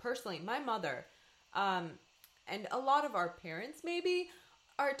this personally, my mother, and a lot of our parents maybe,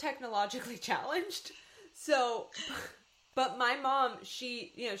 are technologically challenged. So, but my mom,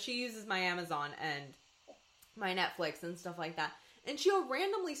 she uses my Amazon and my Netflix and stuff like that. And she'll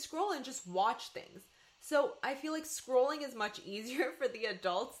randomly scroll and just watch things. So I feel like scrolling is much easier for the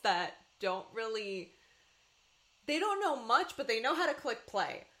adults that don't know much, but they know how to click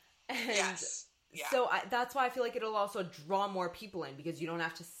play. And yes. Yeah. So that's why I feel like it'll also draw more people in, because you don't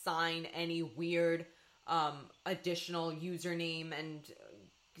have to sign any weird additional username and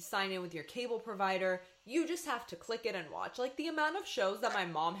sign in with your cable provider. You just have to click it and watch. The amount of shows that my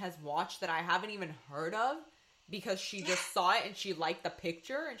mom has watched that I haven't even heard of because she just saw it and she liked the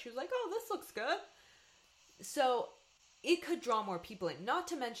picture and she was like, oh, this looks good. So it could draw more people in. Not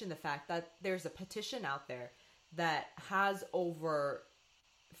to mention the fact that there's a petition out there that has over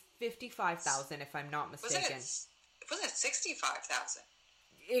 55,000, if I'm not mistaken. Wasn't it 65,000?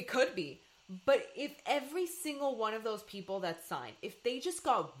 It could be. But if every single one of those people that signed, if they just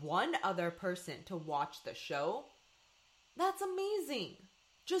got one other person to watch the show, that's amazing.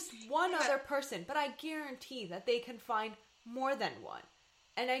 Just one other person. But I guarantee that they can find more than one.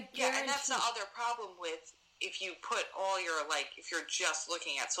 And I guarantee... Yeah, and that's the other problem with if you put all your, if you're just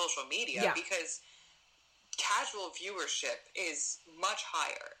looking at social media, because casual viewership is much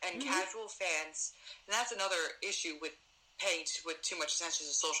higher, and casual fans, and that's another issue with paying with too much attention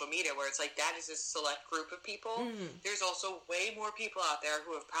to social media, where it's that is a select group of people. There's also way more people out there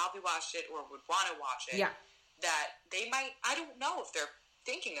who have probably watched it or would want to watch it, that they might, I don't know if they're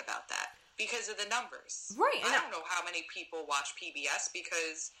thinking about that because of the numbers. Right. I don't know how many people watch PBS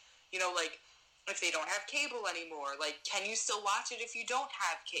because, if they don't have cable anymore, can you still watch it if you don't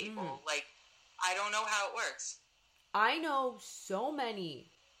have cable? I don't know how it works. I know so many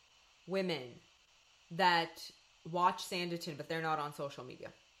women that watch Sanditon, but they're not on social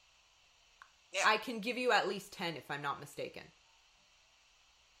media. Yeah. I can give you at least 10 if I'm not mistaken.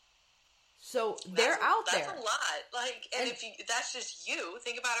 So they're out there. That's a lot. And if that's just you,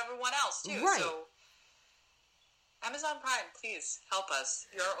 think about everyone else too. Right. So Amazon Prime, please help us.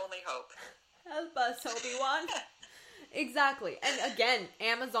 You're our only hope. Help us, Obi-Wan. Exactly. And again,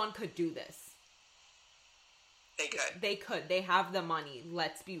 Amazon could do this. They could. They have the money.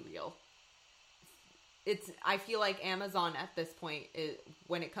 Let's be real. I feel like Amazon at this point,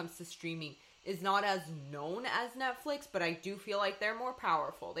 when it comes to streaming, is not as known as Netflix, but I do feel like they're more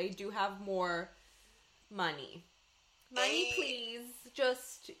powerful. They do have more money. Money, please.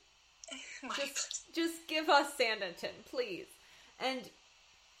 Just give us Sanditon, please. And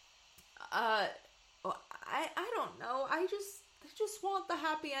I don't know. I just want the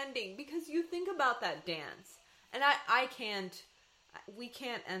happy ending, because you think about that dance, and we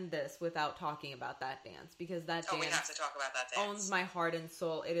can't end this without talking about that dance, because that dance we have to talk about that dance. Owns my heart and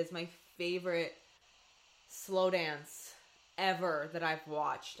soul. It is my favorite slow dance ever that I've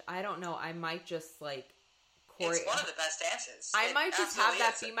watched. I don't know. I might just it's one of the best dances. I might just have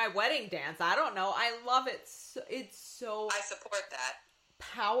that be my wedding dance. I don't know. I love it. It's so... I support that.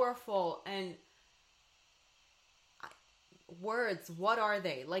 Powerful, and words, what are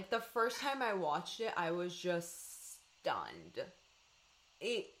they? Like, the first time I watched it, I was just stunned.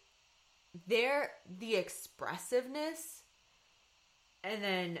 The expressiveness and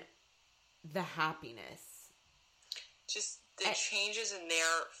then the happiness. Just the changes in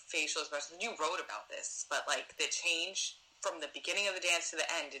their facial expressions. You wrote about this, but, like, the change from the beginning of the dance to the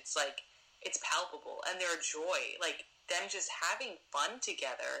end, it's, like, it's palpable. And their joy, like, them just having fun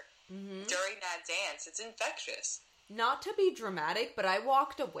together during that dance, it's infectious. Not to be dramatic, but I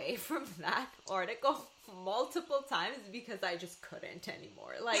walked away from that article multiple times because I just couldn't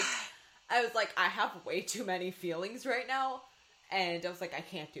anymore. Like, I was like, I have way too many feelings right now, and I was like, I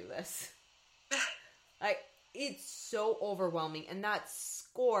can't do this. Like, it's so overwhelming, and that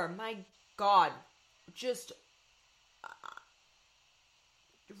score, my God, just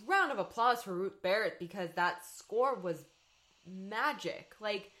round of applause for Ruth Barrett, because that score was magic.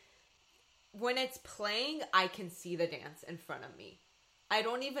 Like, when it's playing, I can see the dance in front of me. I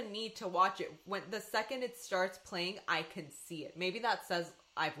don't even need to watch it. When the second it starts playing, I can see it. Maybe that says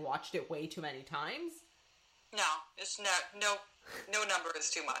I've watched it way too many times. No, it's not. No number is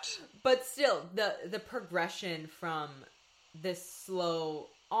too much. But still, the progression from this slow,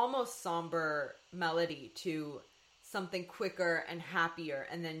 almost somber melody to something quicker and happier,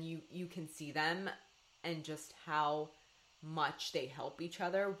 and then you can see them and just how much they help each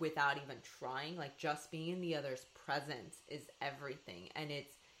other without even trying. Like, just being in the other's presence is everything, and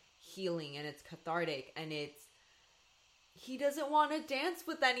it's healing, and it's cathartic, and he doesn't want to dance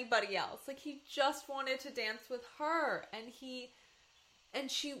with anybody else. Like, he just wanted to dance with her, and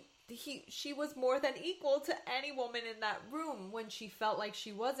she was more than equal to any woman in that room when she felt like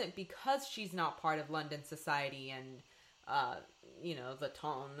she wasn't, because she's not part of London society and the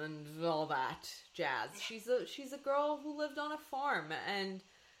ton and all that jazz. She's a girl who lived on a farm and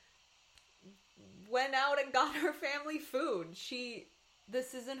went out and got her family food.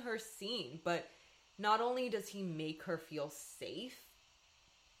 This isn't her scene, but not only does he make her feel safe,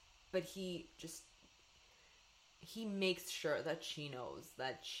 but he makes sure that she knows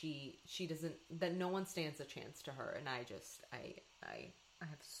that she doesn't, that no one stands a chance to her. And I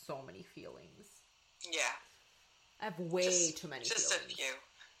have so many feelings. Yeah. I have way too many feelings.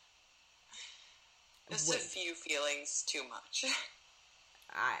 Just a few feelings too much.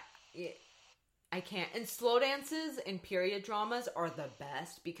 I can't. And slow dances in period dramas are the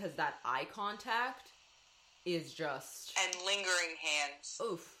best because that eye contact is just... And lingering hands.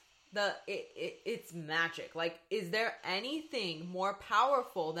 Oof. It's magic. Like, is there anything more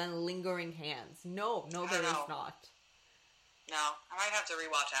powerful than lingering hands? No, there is not. No, I might have to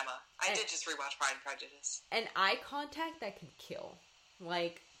rewatch Emma. I did just rewatch Pride and Prejudice. And eye contact that can kill.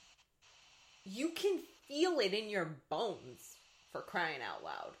 Like, you can feel it in your bones, for crying out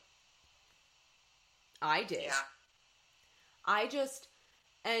loud. I did. Yeah.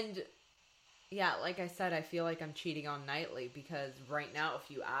 Yeah, like I said, I feel like I'm cheating on Knightley because right now,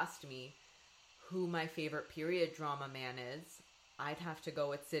 if you asked me who my favorite period drama man is, I'd have to go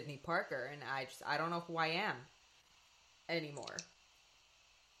with Sidney Parker, and I don't know who I am anymore.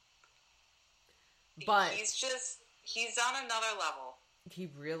 But he's on another level. He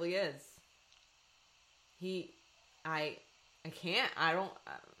really is. He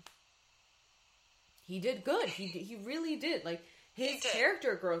did good. He really did. Like, his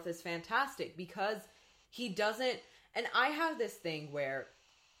character growth is fantastic because he doesn't... And I have this thing where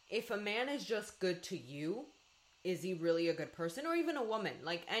if a man is just good to you, is he really a good person? Or even a woman,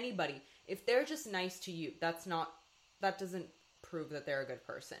 like anybody. If they're just nice to you, that doesn't prove that they're a good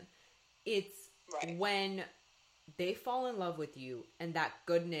person. It's when they fall in love with you and that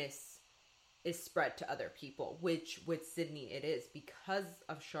goodness is spread to other people, which with Sydney it is. Because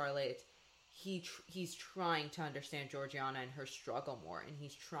of Charlotte, he's trying to understand Georgiana and her struggle more, and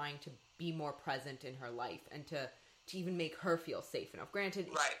he's trying to be more present in her life and to even make her feel safe enough. Granted,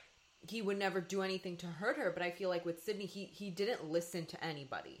 he would never do anything to hurt her, but I feel like with Sydney, he didn't listen to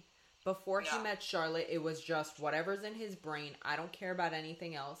anybody. Before he met Charlotte, it was just whatever's in his brain. I don't care about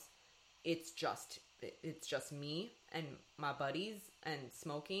anything else. It's just me and my buddies and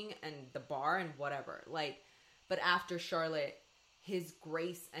smoking and the bar and whatever. Like, but after Charlotte, his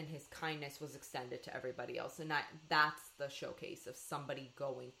grace and his kindness was extended to everybody else. And that's the showcase of somebody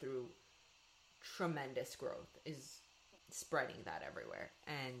going through tremendous growth, is spreading that everywhere.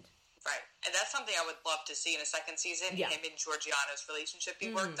 And and that's something I would love to see in a second season. Him and Georgiana's relationship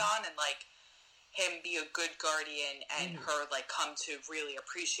be worked on, and like him be a good guardian, and her like come to really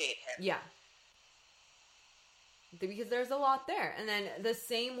appreciate him. Yeah. Because there's a lot there. And then the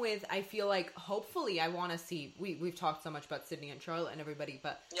same with, I feel like, hopefully I want to see, we've talked so much about Sydney and Charlotte and everybody,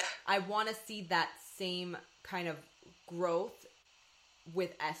 but I want to see that same kind of growth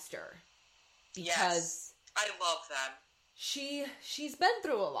with Esther. Because yes. I love them. She's been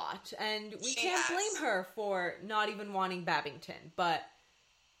through a lot, and we can't blame her for not even wanting Babington, but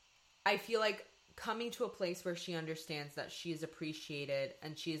I feel like coming to a place where she understands that she is appreciated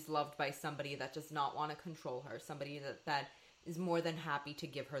and she is loved by somebody that does not want to control her, somebody that is more than happy to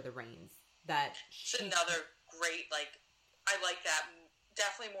give her the reins. It's another great, like, I like that,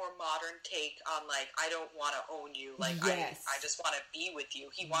 definitely more modern take on, like, I don't want to own you, like, yes. I just want to be with you.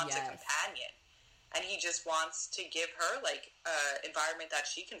 He wants yes. a companion. And he just wants to give her, like, an environment that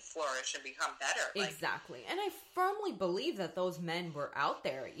she can flourish and become better. Like, exactly. And I firmly believe that those men were out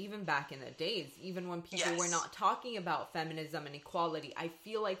there, even back in the days. Even when people yes. were not talking about feminism and equality, I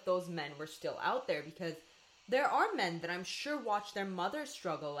feel like those men were still out there. Because there are men that I'm sure watched their mothers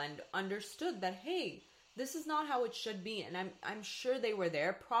struggle and understood that, hey, this is not how it should be. And I'm sure they were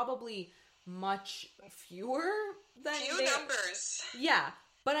there. Probably much fewer than few numbers. Yeah.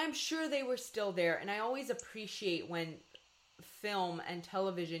 But I'm sure they were still there, and I always appreciate when film and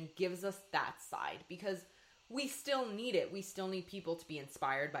television gives us that side, because we still need it. We still need people to be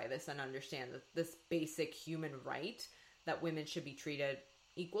inspired by this and understand that this basic human right that women should be treated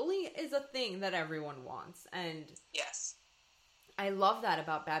equally is a thing that everyone wants. And yes, I love that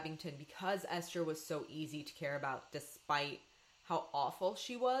about Babington, because Esther was so easy to care about despite how awful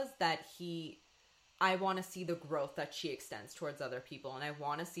she was, that I want to see the growth that she extends towards other people, and I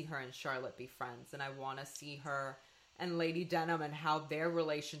want to see her and Charlotte be friends, and I want to see her and Lady Denham and how their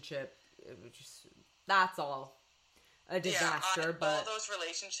relationship, that's all a disaster. But all those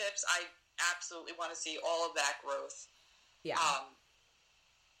relationships, I absolutely want to see all of that growth. Yeah.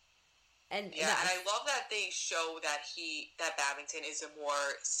 And I love that they show that Babington is a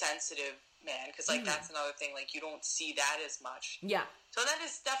more sensitive man, because like that's another thing, like you don't see that as much. Yeah. So that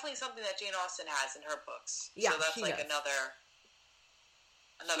is definitely something that Jane Austen has in her books. Yeah, so that's like does.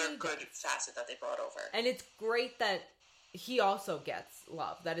 another good facet that they brought over. And it's great that he also gets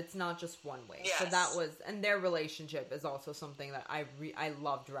love, that it's not just one way. Yes. So that was, and their relationship is also something that I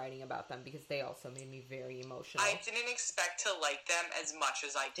loved writing about them, because they also made me very emotional. I didn't expect to like them as much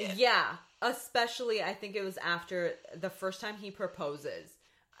as I did. Yeah, especially I think it was after the first time he proposes.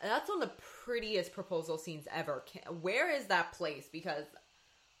 That's one of the prettiest proposal scenes ever. Where is that place? Because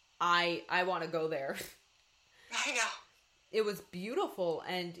I want to go there. I know. It was beautiful,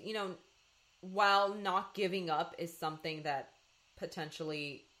 and while not giving up is something that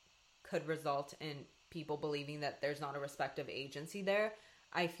potentially could result in people believing that there's not a respective agency there,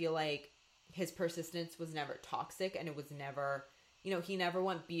 I feel like his persistence was never toxic, and it was never, he never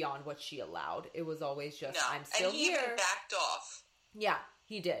went beyond what she allowed. It was always just, I'm still here. And he even backed off. Yeah,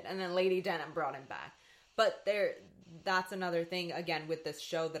 he did. And then Lady Denham brought him back. But that's another thing, again, with this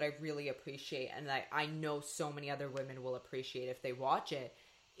show that I really appreciate, and I know so many other women will appreciate if they watch it,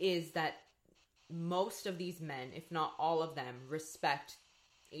 is that most of these men, if not all of them, respect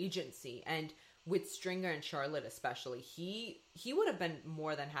agency. And with Stringer and Charlotte especially, he would have been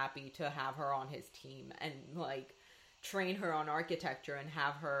more than happy to have her on his team and, like, train her on architecture and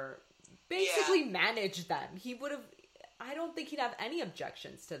have her basically manage them. He would have... I don't think he'd have any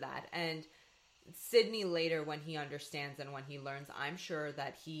objections to that. And Sidney later, when he understands and when he learns, I'm sure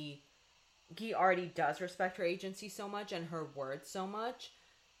that he already does respect her agency so much and her words so much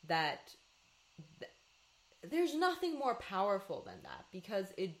that there's nothing more powerful than that, because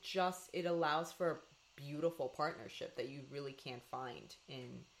it allows for a beautiful partnership that you really can't find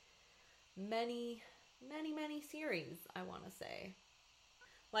in many, many, many series, I want to say.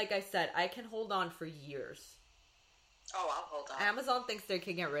 Like I said, I can hold on for years. Oh, I'll hold on. Amazon thinks they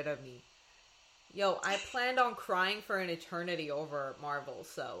can get rid of me. Yo, I planned on crying for an eternity over Marvel,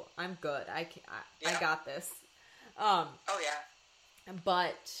 so I'm good. I got this. Oh yeah.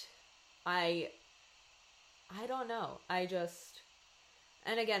 But I don't know.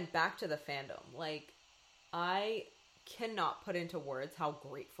 And again, back to the fandom. Like, I cannot put into words how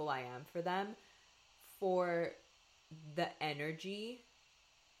grateful I am for them, for the energy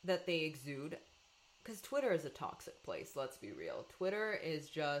that they exude. Because Twitter is a toxic place, let's be real. Twitter is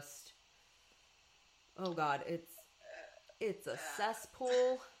just, oh God, it's a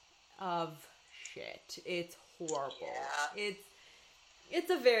cesspool of shit. It's horrible. Yeah.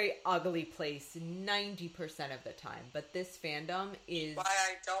 It's a very ugly place 90% of the time. But this fandom is... Why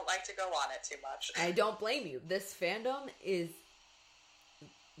I don't like to go on it too much. I don't blame you. This fandom is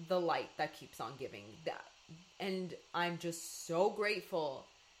the light that keeps on giving. And I'm just so grateful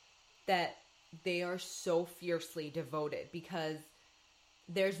that they are so fiercely devoted, because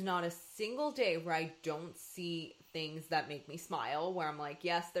there's not a single day where I don't see things that make me smile, where I'm like,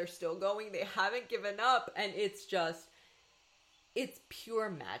 yes, they're still going. They haven't given up. And it's just, it's pure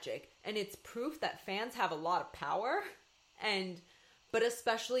magic, and it's proof that fans have a lot of power, but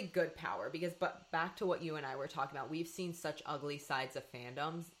especially good power, because back to what you and I were talking about, we've seen such ugly sides of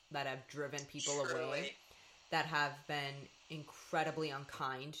fandoms that have driven people away, that have been incredibly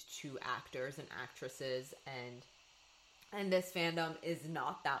unkind to actors and actresses, and this fandom is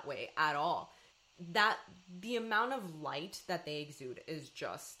not that way at all. That the amount of light that they exude is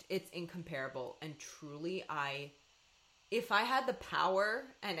just, it's incomparable, and truly, if I had the power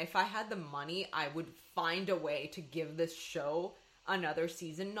and if I had the money, I would find a way to give this show another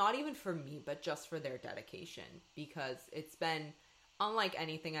season, not even for me, but just for their dedication, because it's been unlike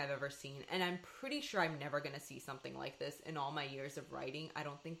anything I've ever seen, and I'm pretty sure I'm never going to see something like this in all my years of writing. I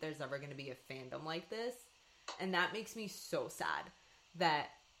don't think there's ever going to be a fandom like this, and that makes me so sad that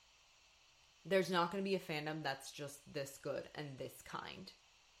there's not going to be a fandom that's just this good and this kind.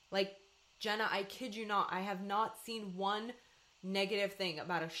 Like, Jenna, I kid you not, I have not seen one negative thing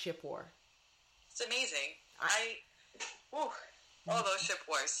about a ship war. It's amazing. All those ship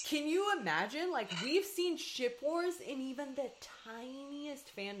wars. Can you imagine? Like, we've seen ship wars in even the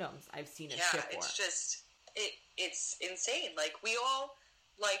tiniest fandoms I've seen a ship war. It's just, it's insane. Like, we all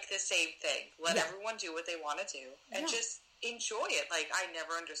like the same thing. Let everyone do what they want to do. And just enjoy it. Like, I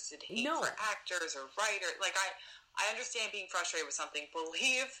never understood hate for actors or writers. Like, I understand being frustrated with something.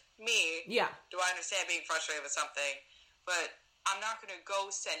 Believe me. Yeah. Do I understand being frustrated with something? But I'm not going to go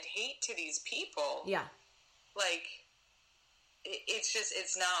send hate to these people. Yeah. Like, it's just,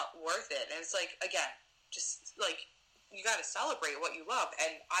 it's not worth it. And it's like, again, just like, you got to celebrate what you love.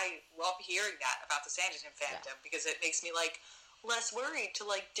 And I love hearing that about the Sanditon fandom because it makes me like less worried to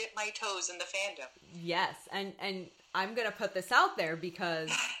like dip my toes in the fandom. Yes. And I'm going to put this out there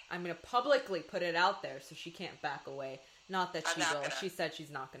because I'm going to publicly put it out there so she can't back away. Not that she will. She said she's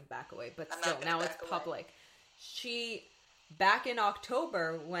not going to back away, but still, now it's public. She, back in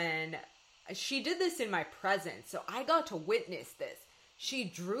October when she did this in my presence, so I got to witness this. She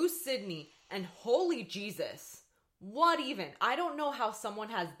drew Sydney, and holy Jesus, what even? I don't know how someone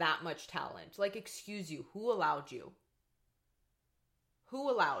has that much talent. Like, excuse you, who allowed you? Who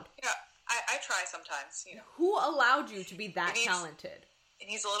allowed? Yeah, I try sometimes, you know. Who allowed you to be that talented? It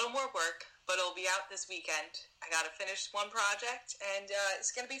needs a little more work, but it'll be out this weekend. I gotta finish one project, and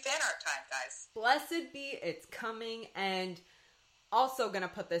it's gonna be fan art time, guys. Blessed be, it's coming, and also gonna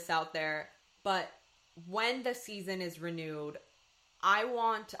put this out there, but when the season is renewed, I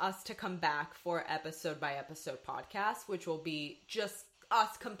want us to come back for episode by episode podcast, which will be just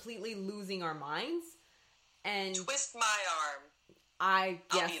us completely losing our minds. And twist my arm. I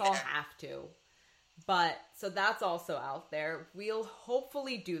guess I'll have to. But, so that's also out there. We'll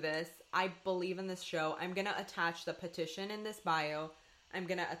hopefully do this. I believe in this show. I'm going to attach the petition in this bio. I'm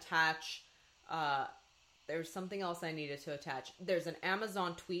going to attach, there's something else I needed to attach. There's an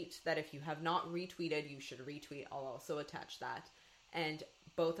Amazon tweet that if you have not retweeted, you should retweet. I'll also attach that. And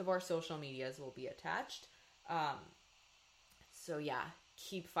both of our social medias will be attached. So yeah,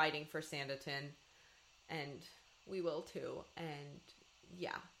 keep fighting for Sanditon. And we will too. And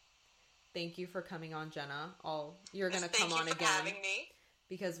yeah. Thank you for coming on, Jenna. You're going to come on again. Thank you for having me.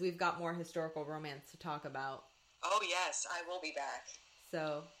 Because we've got more historical romance to talk about. Oh, yes. I will be back.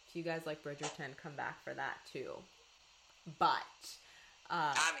 So, if you guys like Bridgerton, come back for that, too. But,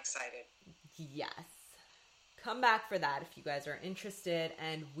 I'm excited. Yes. Come back for that if you guys are interested.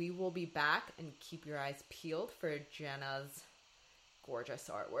 And we will be back. And keep your eyes peeled for Jenna's gorgeous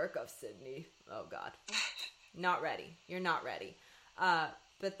artwork of Sydney. Oh, God. Not ready. You're not ready.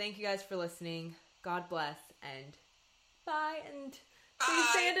 But thank you guys for listening. God bless, and bye, and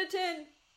Sanditon!